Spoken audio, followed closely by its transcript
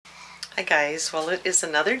Hi guys, well it is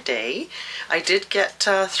another day. I did get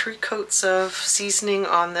 3 coats of seasoning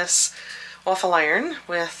on this waffle iron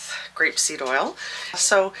with grapeseed oil.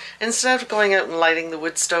 So instead of going out and lighting the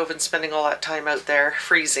wood stove and spending all that time out there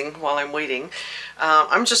freezing while I'm waiting,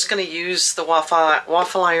 I'm just going to use the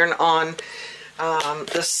waffle iron on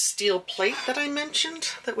this steel plate that I mentioned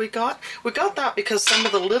that we got. We got that because some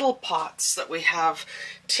of the little pots that we have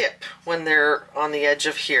tip when they're on the edge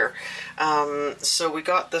of here. So we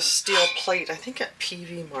got this steel plate, I think at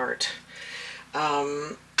Peavey Mart.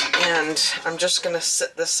 And I'm just going to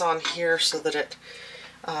sit this on here so that it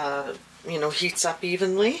heats up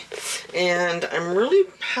evenly. And I'm really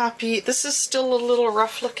happy. This is still a little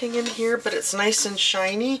rough looking in here, but it's nice and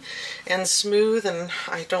shiny and smooth, and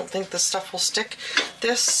I don't think the stuff will stick.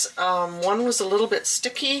 This one was a little bit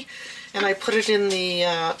sticky, and I put it in the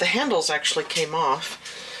handles actually came off.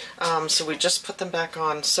 So we just put them back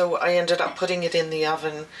on. So I ended up putting it in the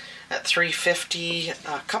oven at 350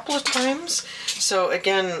 a couple of times. So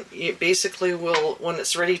again, you basically will, when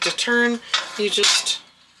it's ready to turn, you just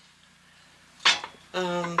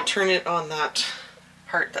turn it on that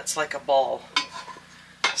part that's like a ball.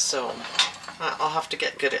 So I'll have to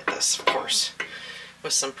get good at this, of course,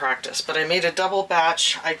 with some practice. But I made a double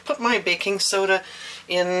batch. I put my baking soda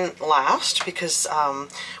in last because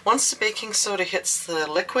once the baking soda hits the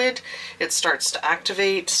liquid, it starts to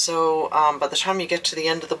activate. So by the time you get to the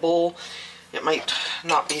end of the bowl, it might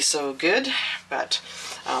not be so good, but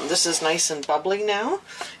this is nice and bubbly now,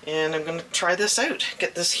 and I'm going to try this out,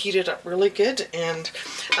 get this heated up really good. And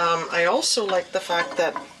I also like the fact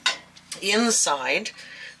that inside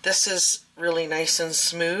this is really nice and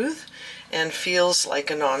smooth and feels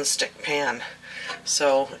like a non-stick pan,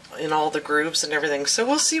 so in all the grooves and everything. So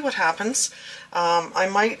we'll see what happens. I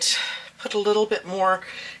might put a little bit more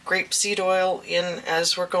grapeseed oil in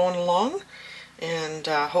as we're going along, and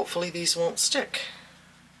hopefully these won't stick.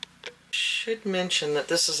 Should mention that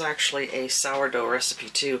this is actually a sourdough recipe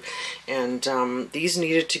too, and these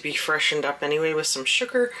needed to be freshened up anyway with some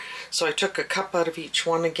sugar, so I took a cup out of each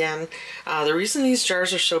one again. The reason these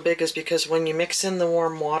jars are so big is because when you mix in the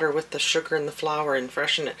warm water with the sugar and the flour and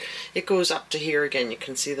freshen it, it goes up to here again. You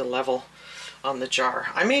can see the level on the jar.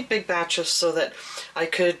 I made big batches so that I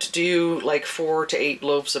could do like 4 to 8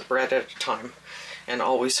 loaves of bread at a time and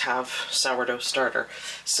always have sourdough starter.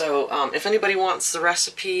 So if anybody wants the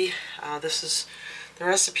recipe, this is the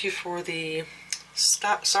recipe for the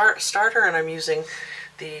starter, and I'm using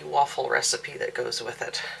the waffle recipe that goes with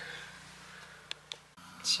it.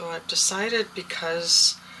 So I've decided,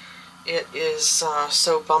 because it is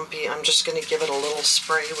so bumpy, I'm just going to give it a little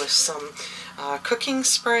spray with some cooking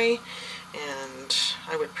spray, and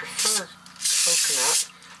I would prefer coconut.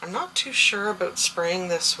 I'm not too sure about spraying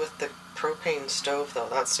this with the propane stove though.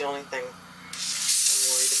 That's the only thing I'm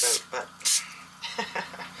worried about, but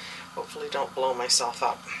hopefully don't blow myself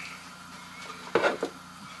up.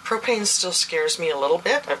 Propane still scares me a little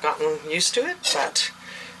bit. I've gotten used to it, but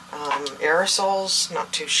aerosols,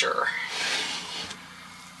 not too sure.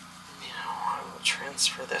 Now I will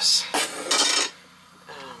transfer this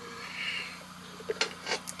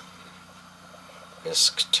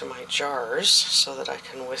whisk to my jars so that I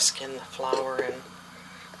can whisk in the flour and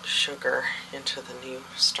sugar into the new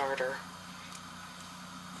starter.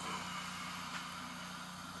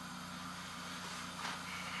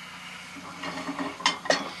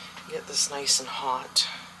 Get this nice and hot.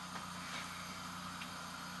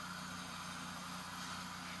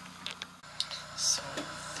 So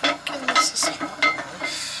I'm thinking this is hot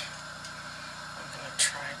enough. I'm going to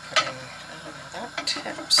try putting, I don't know, that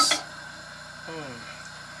tips.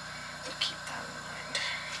 Keep that in mind.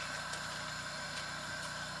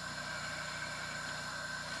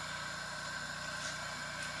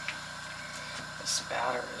 This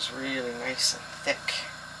batter is really nice and thick.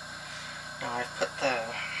 Now I've put the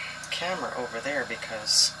camera over there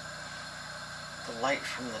because the light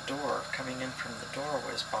from the door, coming in from the door,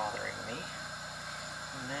 was bothering me.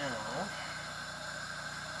 Now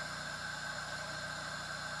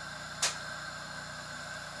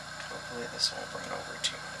hopefully this won't run over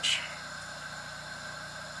too much.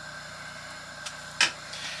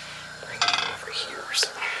 Bring it over here. So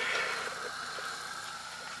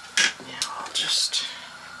now I'll just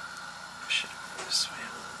push it this way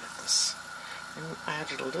a little bit. This, and I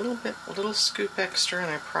added a little scoop extra, and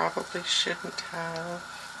I probably shouldn't have.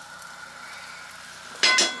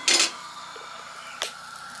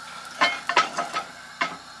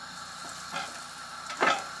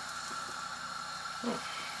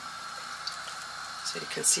 So you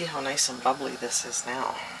can see how nice and bubbly this is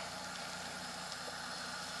now.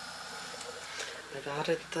 I've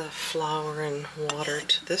added the flour and water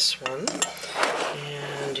to this one,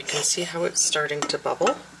 and you can see how it's starting to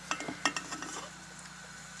bubble.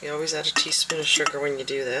 You always add a teaspoon of sugar when you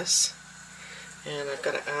do this. And I've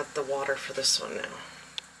got to add the water for this one now.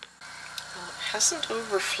 Well, it hasn't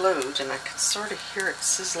overflowed, and I can sort of hear it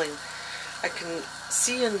sizzling. I can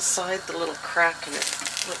see inside the little crack, and it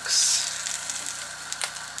looks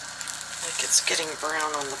like it's getting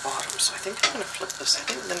brown on the bottom. So I think I'm going to flip this. I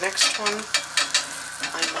think the next one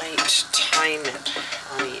I might time it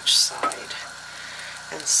on each side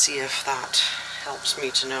and see if that helps me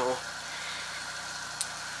to know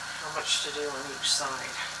how much to do on each side.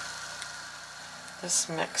 This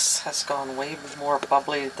mix has gone way more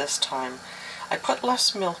bubbly this time. I put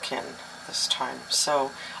less milk in this time, so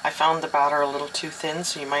I found the batter a little too thin,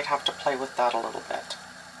 so you might have to play with that a little bit.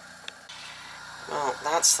 Well,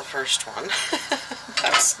 that's the first one.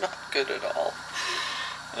 That's not good at all.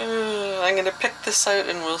 I'm going to pick this out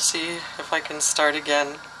and we'll see if I can start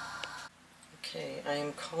again. Okay, I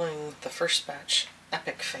am calling the first batch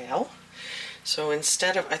epic fail. So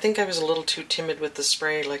instead of, I think I was a little too timid with the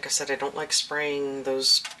spray. Like I said, I don't like spraying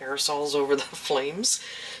those aerosols over the flames.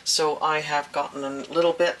 So I have gotten a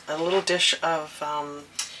little dish of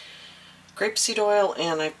grapeseed oil,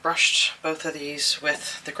 and I've brushed both of these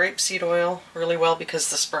with the grapeseed oil really well because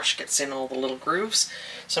this brush gets in all the little grooves.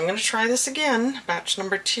 So I'm going to try this again, batch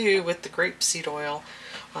number 2, with the grapeseed oil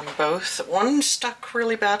on both. One stuck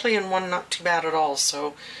really badly and one not too bad at all,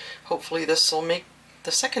 so hopefully this will make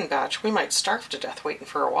the second batch. We might starve to death waiting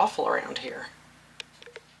for a waffle around here.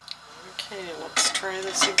 Okay, let's try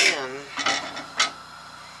this again.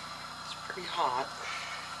 It's pretty hot.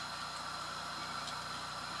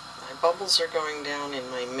 My bubbles are going down in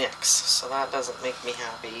my mix, so that doesn't make me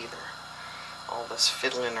happy either. All this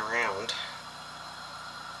fiddling around.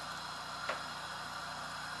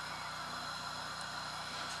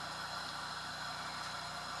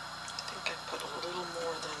 I think I put a little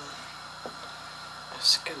more than a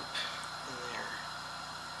scoop in there.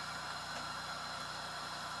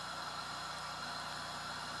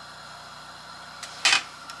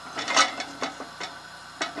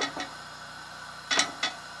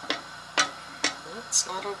 It's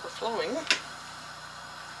not overflowing. You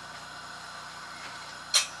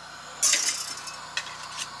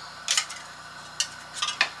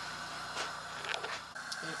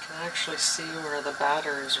can actually see where the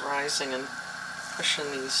batter is rising and pushing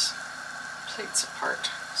these plates apart.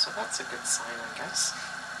 So that's a good sign, I guess.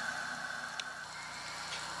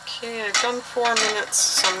 Okay, I've done 4 minutes,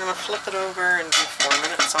 so I'm going to flip it over and do 4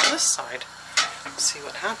 minutes on this side. See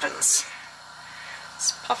what happens.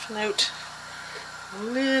 It's puffing out a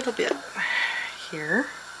little bit here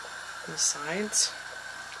on the sides.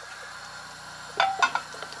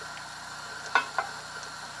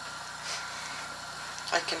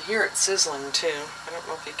 I can hear it sizzling too. I don't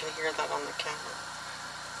know if you can hear that on the camera.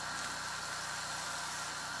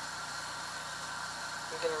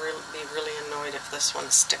 I'm going to be really annoyed if this one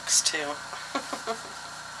sticks too.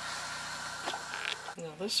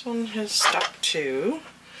 Now this one has stuck too,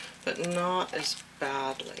 but not as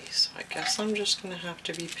badly, so I guess I'm just going to have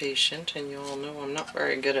to be patient, and you all know I'm not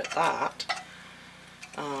very good at that.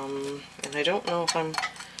 And I don't know if I'm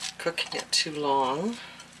cooking it too long.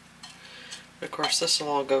 Of course, this will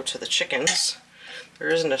all go to the chickens. There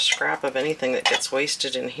isn't a scrap of anything that gets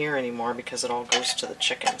wasted in here anymore because it all goes to the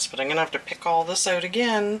chickens. But I'm going to have to pick all this out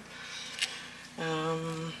again.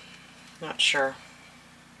 Not sure.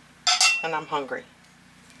 And I'm hungry.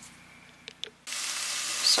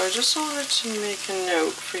 So I just wanted to make a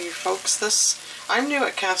note for you folks. I'm new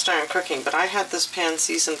at cast iron cooking, but I had this pan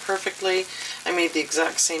seasoned perfectly. I made the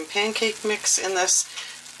exact same pancake mix in this.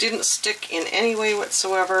 Didn't stick in any way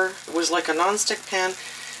whatsoever. It was like a non-stick pan.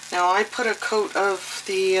 Now I put a coat of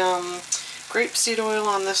the grapeseed oil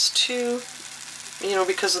on this too, you know,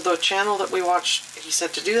 because of the channel that we watched. He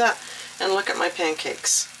said to do that, and look at my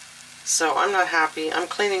pancakes. So I'm not happy. I'm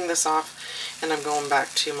cleaning this off, and I'm going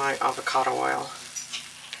back to my avocado oil.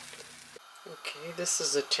 Okay, this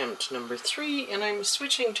is attempt number 3, and I'm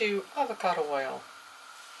switching to avocado oil.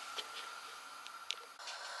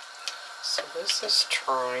 So this is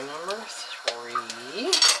try number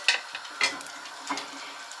 3.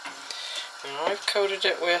 Now I've coated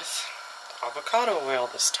it with avocado oil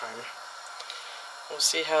this time. We'll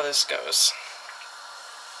see how this goes.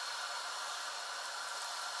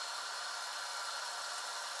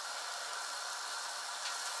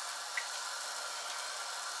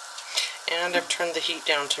 And I've turned the heat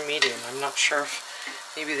down to medium. I'm not sure if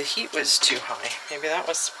maybe the heat was too high. Maybe that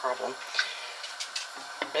was the problem.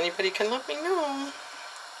 If anybody can let me know.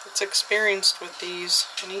 that's experienced with these.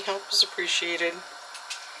 Any help is appreciated.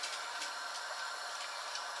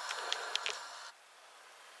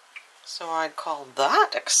 So I'd call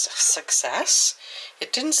that a success.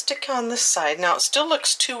 It didn't stick on this side. Now it still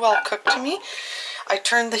looks too well cooked to me. I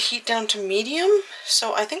turned the heat down to medium,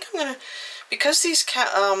 so I think I'm gonna, because these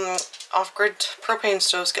off-grid propane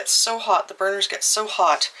stoves get so hot, the burners get so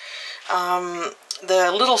hot,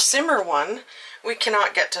 the little simmer one, we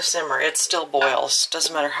cannot get to simmer. It still boils.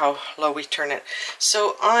 Doesn't matter how low we turn it.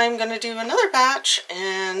 So I'm going to do another batch,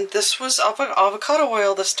 and this was avocado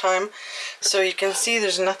oil this time. So you can see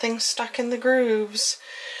there's nothing stuck in the grooves.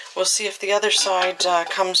 We'll see if the other side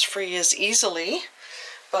comes free as easily.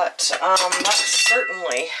 But that's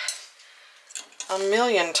certainly a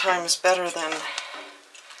million times better than...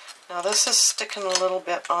 Now this is sticking a little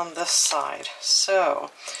bit on this side. So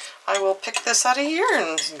I will pick this out of here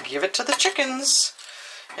and give it to the chickens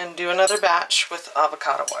and do another batch with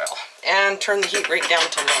avocado oil and turn the heat right down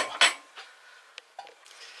to low.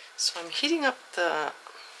 So I'm heating up the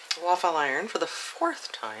waffle iron for the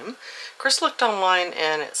 4th time. Chris looked online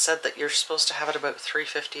and it said that you're supposed to have it about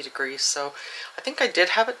 350 degrees, so I think I did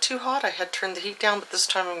have it too hot. I had turned the heat down, but this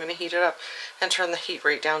time I'm going to heat it up and turn the heat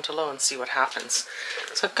right down to low and see what happens.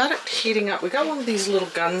 So I've got it heating up. We got one of these little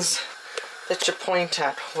guns that you point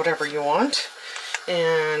at whatever you want,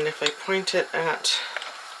 and if I point it at,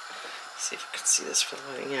 see if I can see this for the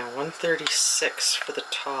lighting, yeah, 136 for the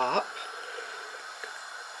top,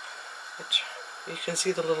 which you can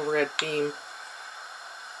see the little red beam.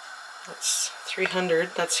 That's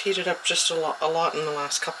 300. That's heated up just a lot in the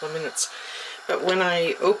last couple of minutes. But when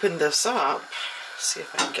I open this up, see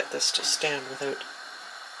if I can get this to stand without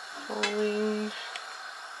falling.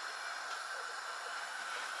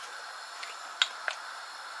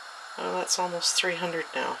 Oh, that's almost 300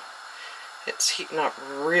 now. It's heating up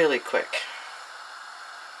really quick.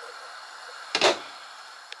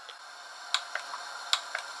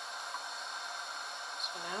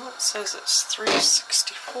 It says it's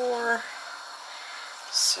 364,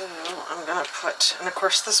 so I'm going to put, and of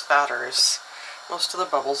course this batter is, most of the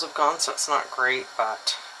bubbles have gone, so it's not great,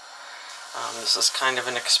 but this is kind of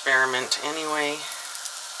an experiment anyway,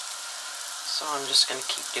 so I'm just going to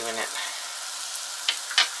keep doing it.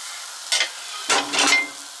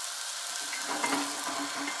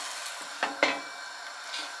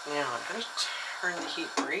 Now I'm going to turn the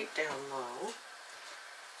heat right down low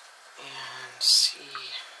and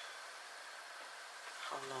see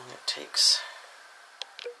how long it takes.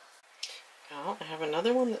 Now I have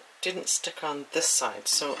another one that didn't stick on this side.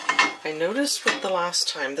 So I noticed with the last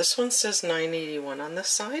time, this one says 981 on this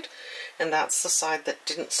side, and that's the side that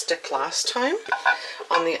didn't stick last time.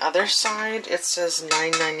 On the other side it says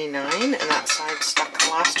 999, and that side stuck the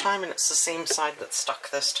last time, and it's the same side that stuck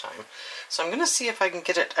this time. So I'm going to see if I can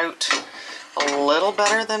get it out a little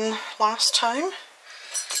better than last time.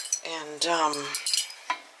 And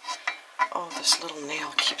oh, this little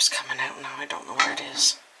nail keeps coming out now. I don't know where it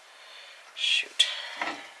is. Shoot.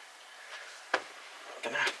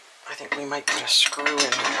 I think we might put a screw in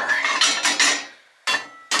there.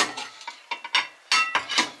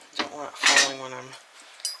 Don't want it falling when I'm...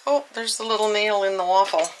 Oh, there's the little nail in the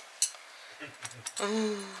waffle.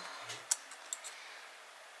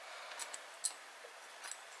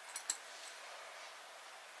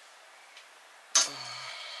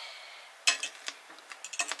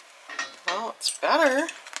 Well, it's better.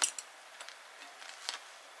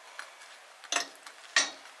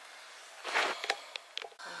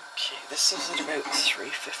 Okay, this is at about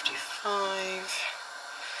 355.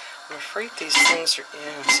 I'm afraid these things are,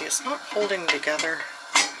 yeah, see, it's not holding together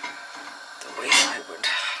the way I would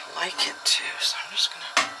like it to, so I'm just going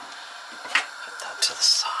to put that to the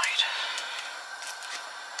side.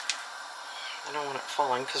 I don't want it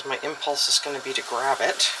falling because my impulse is going to be to grab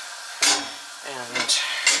it, and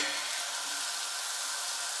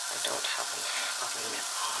I don't have an oven mitt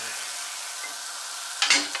on.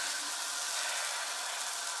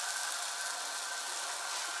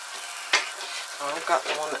 Well, I've got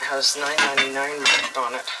the one that has $9.99 marked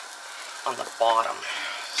on it on the bottom.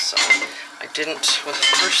 So I didn't, with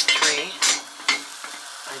the first 3,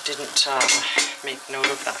 I didn't make note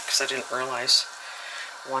of that because I didn't realize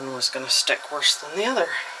one was going to stick worse than the other.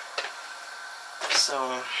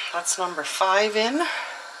 So that's number 5 in.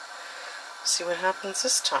 See what happens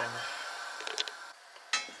this time.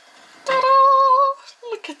 Ta-da!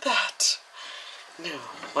 Look at that. Now,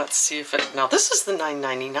 let's see if it... Now, this is the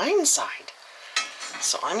 $9.99 side.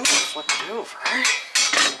 So I'm going to flip it over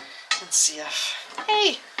and see if...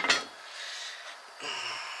 Hey!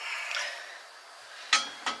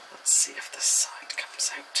 Let's see if this side comes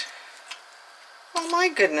out. Oh my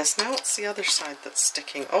goodness, now it's the other side that's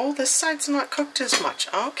sticking. Oh, this side's not cooked as much.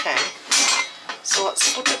 Okay. So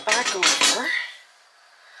let's flip it back over.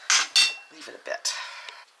 Leave it a bit.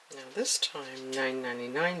 Now this time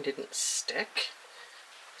 $9.99 didn't stick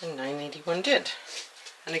and $9.81 did.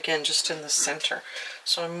 And again, just in the center.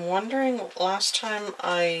 So I'm wondering, last time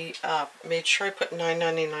I made sure I put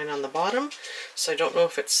 $9.99 on the bottom, so I don't know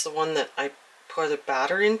if it's the one that I pour the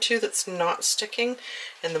batter into that's not sticking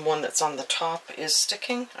and the one that's on the top is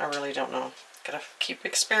sticking. I really don't know. Gotta keep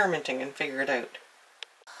experimenting and figure it out.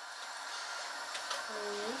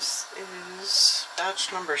 And this is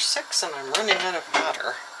batch number 6 and I'm running out of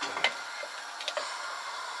batter.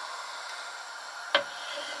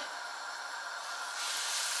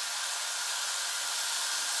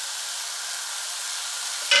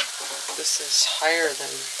 This is higher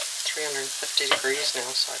than 350 degrees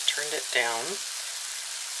now, so I've turned it down.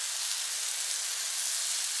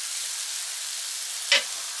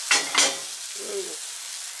 Ooh.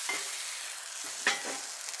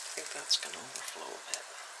 I think that's going to overflow a bit.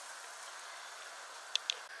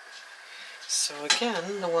 So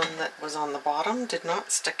again, the one that was on the bottom did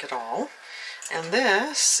not stick at all. And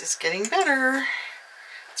this is getting better.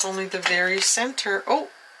 It's only the very center. Oh!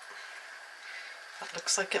 That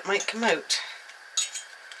looks like it might come out.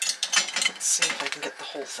 Let's see if I can get the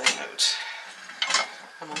whole thing out.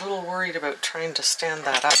 I'm a little worried about trying to stand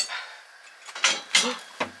that up.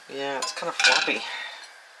 Yeah, it's kind of floppy.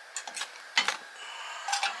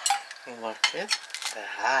 Look at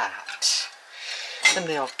that. And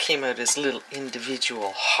they all came out as little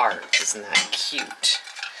individual hearts. Isn't that cute?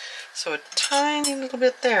 So a tiny little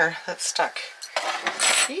bit there that's stuck.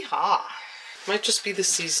 Yeehaw! Might just be the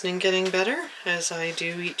seasoning getting better as I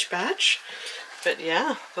do each batch. But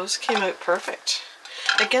yeah, those came out perfect.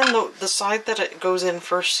 Again, the side that it goes in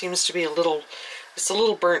first seems to be it's a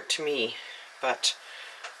little burnt to me. But,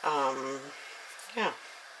 yeah,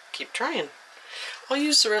 keep trying. I'll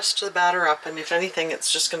use the rest of the batter up, and if anything,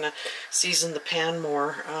 it's just going to season the pan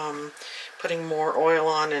more. Putting more oil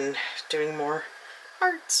on and doing more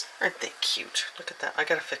hearts. Aren't they cute? Look at that. I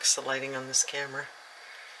gotta fix the lighting on this camera.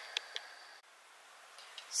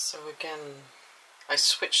 So again, I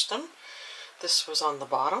switched them. This was on the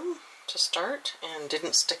bottom to start and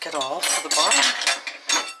didn't stick at all to the bottom.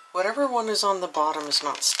 Whatever one is on the bottom is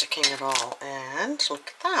not sticking at all. And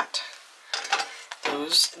look at that.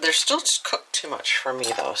 They're still cooked too much for me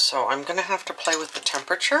though, so I'm going to have to play with the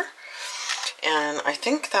temperature. And I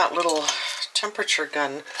think that little temperature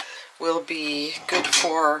gun will be good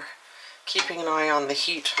for keeping an eye on the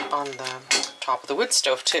heat on the top of the wood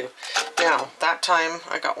stove too. Now, that time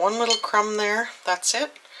I got one little crumb there, that's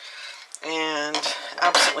it, and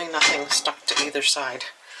absolutely nothing stuck to either side.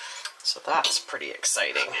 So that's pretty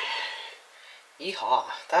exciting. Yeehaw!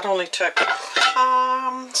 That only took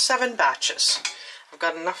 7 batches. I've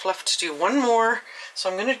got enough left to do one more, so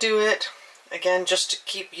I'm going to do it again just to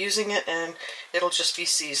keep using it, and it'll just be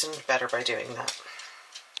seasoned better by doing that.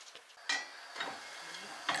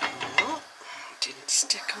 Oh, didn't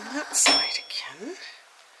stick on that side again.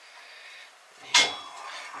 Now,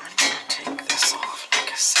 I'm going to take this off,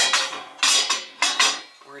 like I said.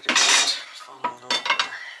 Worried about it falling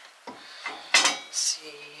over.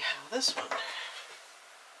 See how this one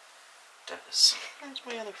does. Where's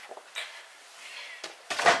my other fork?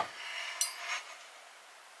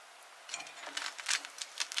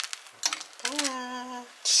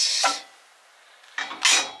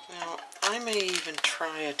 Now, I may even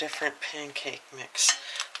try a different pancake mix.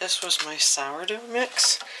 This was my sourdough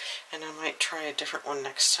mix, and I might try a different one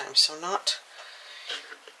next time. So not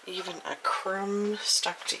even a crumb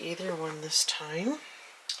stuck to either one this time.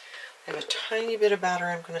 I have a tiny bit of batter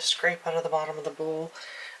I'm going to scrape out of the bottom of the bowl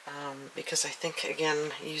because I think,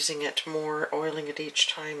 again, using it more, oiling it each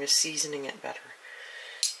time is seasoning it better.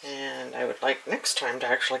 And I would like next time to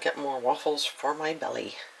actually get more waffles for my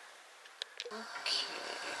belly.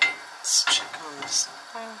 Okay, let's check on this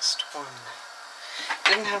last one.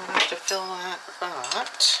 Didn't have enough to fill that,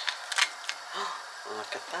 but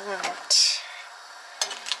look at that.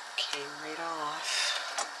 Came right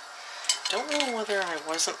off. Don't know whether I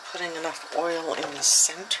wasn't putting enough oil in the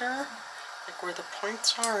center, like where the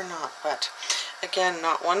points are or not, but again,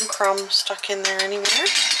 not one crumb stuck in there anywhere.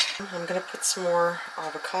 I'm going to put some more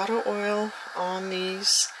avocado oil on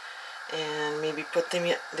these and maybe put them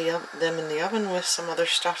in the oven with some other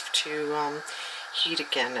stuff to heat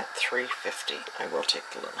again at 350. I will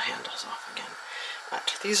take the little handles off again.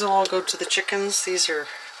 But these will all go to the chickens. These are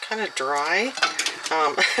kind of dry,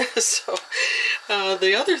 so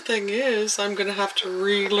The other thing is I'm going to have to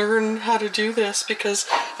relearn how to do this because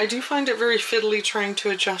I do find it very fiddly trying to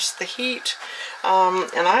adjust the heat.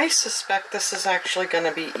 And I suspect this is actually going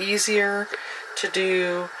to be easier to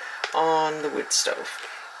do on the wood stove.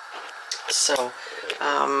 So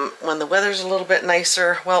when the weather's a little bit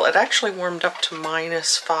nicer, well, it actually warmed up to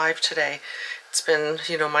 -5 today. It's been,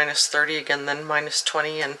 you know, -30 again, then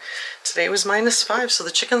 -20, and today was -5. So the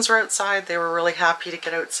chickens were outside. They were really happy to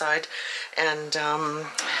get outside. And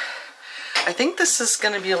I think this is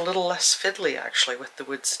going to be a little less fiddly, actually, with the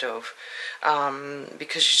wood stove.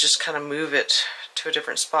 Because you just kind of move it to a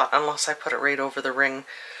different spot, unless I put it right over the ring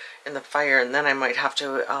in the fire. And then I might have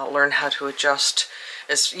to learn how to adjust.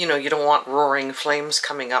 As you know, you don't want roaring flames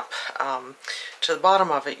coming up to the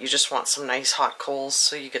bottom of it. You just want some nice hot coals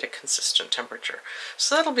so you get a consistent temperature.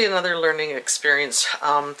 So that'll be another learning experience,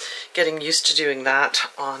 getting used to doing that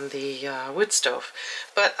on the wood stove.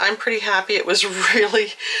 But I'm pretty happy. It was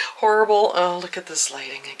really horrible. Oh, look at this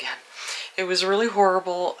lighting again. It was really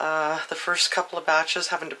horrible the first couple of batches,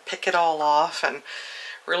 having to pick it all off, and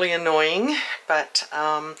really annoying, but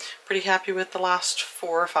pretty happy with the last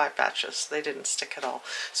 4 or 5 batches. They didn't stick at all.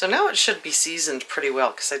 So now it should be seasoned pretty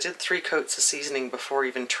well, because I did 3 coats of seasoning before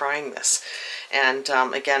even trying this. And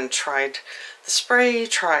again, tried the spray,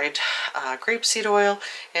 tried grapeseed oil,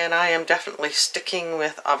 and I am definitely sticking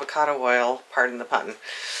with avocado oil, pardon the pun.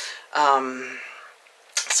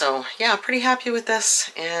 So yeah, pretty happy with this,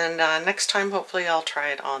 and next time hopefully I'll try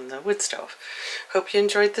it on the wood stove. Hope you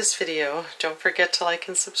enjoyed this video. Don't forget to like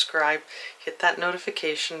and subscribe, hit that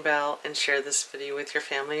notification bell, and share this video with your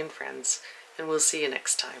family and friends, and we'll see you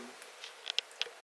next time.